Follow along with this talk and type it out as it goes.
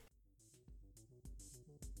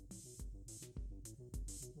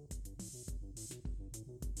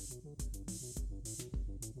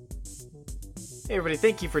Hey everybody,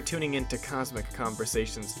 thank you for tuning in to Cosmic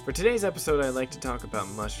Conversations. For today's episode, I'd like to talk about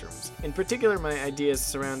mushrooms. In particular, my ideas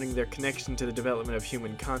surrounding their connection to the development of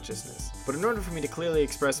human consciousness. But in order for me to clearly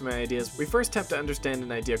express my ideas, we first have to understand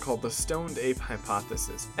an idea called the stoned ape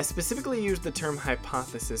hypothesis. I specifically use the term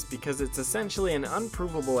hypothesis because it's essentially an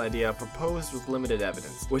unprovable idea proposed with limited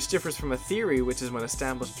evidence, which differs from a theory, which is when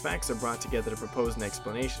established facts are brought together to propose an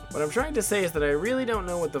explanation. What I'm trying to say is that I really don't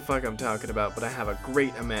know what the fuck I'm talking about, but I have a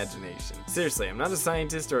great imagination. Seriously, I'm not a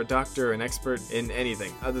scientist or a doctor or an expert in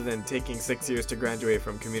anything other than taking 6 years to graduate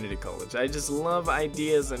from community college. I just love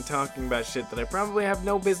ideas and talking about shit that I probably have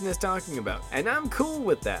no business talking about. And I'm cool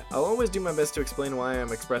with that. I'll always do my best to explain why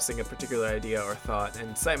I'm expressing a particular idea or thought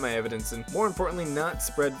and cite my evidence and, more importantly, not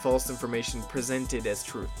spread false information presented as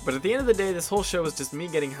truth. But at the end of the day, this whole show is just me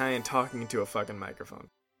getting high and talking into a fucking microphone.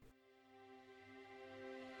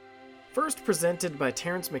 First presented by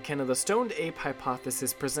Terence McKenna, the stoned ape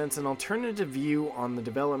hypothesis presents an alternative view on the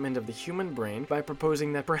development of the human brain by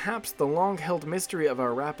proposing that perhaps the long-held mystery of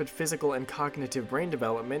our rapid physical and cognitive brain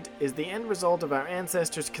development is the end result of our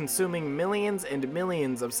ancestors consuming millions and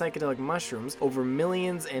millions of psychedelic mushrooms over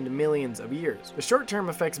millions and millions of years. The short-term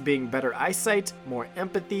effects being better eyesight, more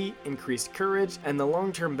empathy, increased courage, and the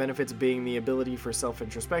long-term benefits being the ability for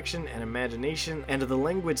self-introspection and imagination and the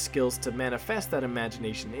language skills to manifest that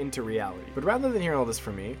imagination into reality. But rather than hear all this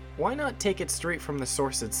from me, why not take it straight from the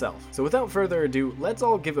source itself? So without further ado, let's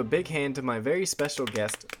all give a big hand to my very special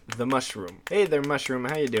guest, the Mushroom. Hey there, Mushroom,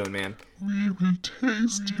 how you doing, man? We will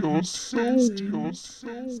taste your soul.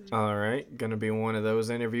 Alright, gonna be one of those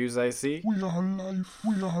interviews I see. We are life,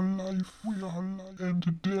 we are life, we are life,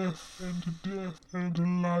 and death, and death,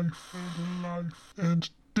 and life, and life, and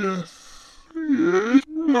death.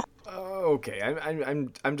 Okay,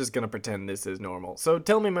 I'm just gonna pretend this is normal. So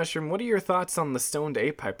tell me, Mushroom, what are your thoughts on the stoned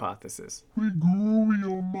ape hypothesis? We grew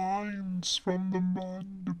your minds from the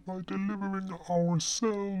mud by delivering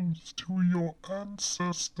ourselves to your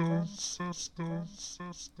ancestors.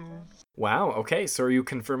 Wow, okay, so are you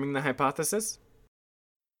confirming the hypothesis?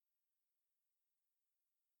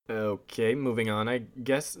 Okay, moving on, I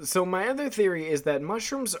guess. So my other theory is that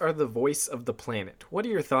mushrooms are the voice of the planet. What are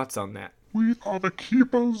your thoughts on that? We are the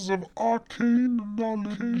keepers of arcane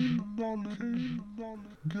knowledge.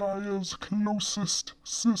 Gaia's closest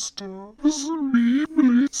sister.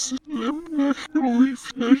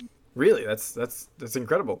 Really, that's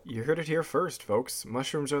incredible. You heard it here first, folks.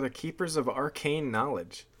 Mushrooms are the keepers of arcane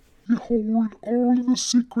knowledge. We hold all the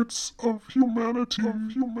secrets of humanity.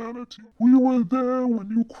 We were there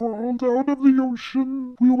when you crawled out of the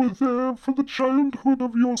ocean. We were there for the childhood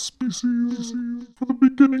of your species, for the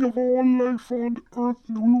beginning of all life on Earth,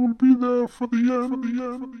 and we will be there for the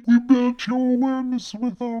end. We built your awareness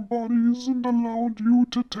with our bodies and allowed you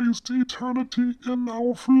to taste eternity in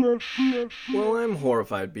our flesh. Well, I'm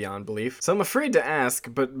horrified beyond belief, so I'm afraid to ask,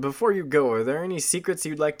 but before you go, are there any secrets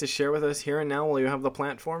you'd like to share with us here and now while you have the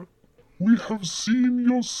platform? We have seen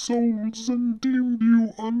your souls and deemed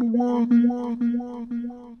you unworthy.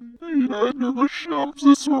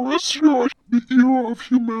 The era of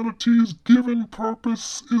humanity's given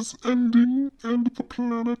purpose is ending, and the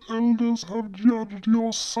planet elders have judged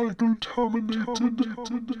your cycle terminated.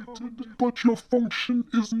 But your function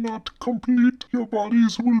is not complete. Your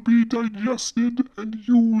bodies will be digested and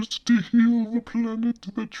used to heal the planet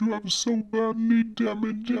that you have so badly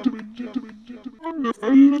damaged.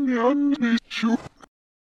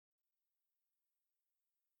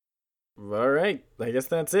 Alright, I guess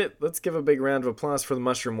that's it. Let's give a big round of applause for the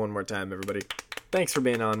Mushroom one more time, everybody. Thanks for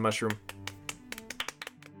being on, Mushroom.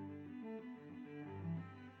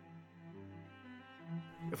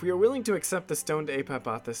 If we are willing to accept the stoned ape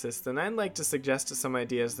hypothesis, then I'd like to suggest some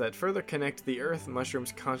ideas that further connect the Earth,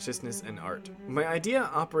 mushrooms, consciousness, and art. My idea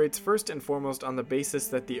operates first and foremost on the basis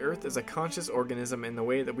that the Earth is a conscious organism in the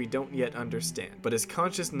way that we don't yet understand, but is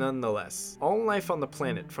conscious nonetheless. All life on the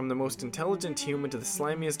planet, from the most intelligent human to the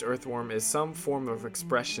slimiest earthworm, is some form of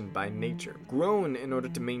expression by nature, grown in order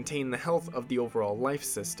to maintain the health of the overall life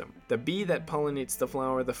system. The bee that pollinates the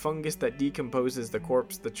flower, the fungus that decomposes the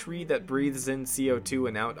corpse, the tree that breathes in CO2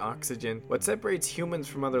 and out oxygen. What separates humans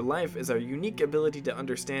from other life is our unique ability to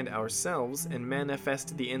understand ourselves and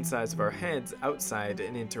manifest the insides of our heads outside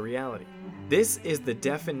and into reality. This is the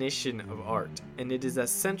definition of art, and it is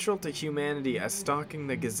as central to humanity as stalking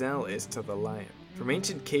the gazelle is to the lion. From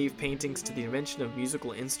ancient cave paintings to the invention of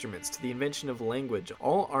musical instruments to the invention of language,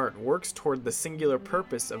 all art works toward the singular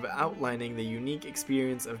purpose of outlining the unique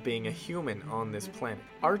experience of being a human on this planet.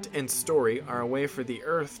 Art and story are a way for the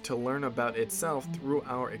Earth to learn about itself through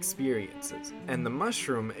our experiences, and the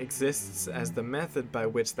mushroom exists as the method by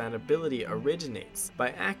which that ability originates,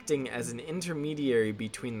 by acting as an intermediary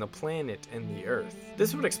between the planet and the Earth.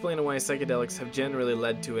 This would explain why psychedelics have generally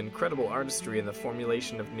led to incredible artistry in the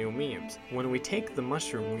formulation of new memes. When we take the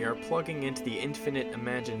mushroom, we are plugging into the infinite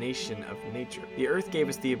imagination of nature. The Earth gave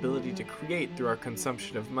us the ability to create through our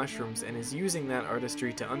consumption of mushrooms and is using that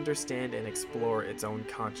artistry to understand and explore its own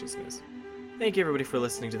consciousness. Thank you everybody for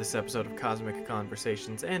listening to this episode of Cosmic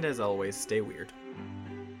Conversations, and as always, stay weird.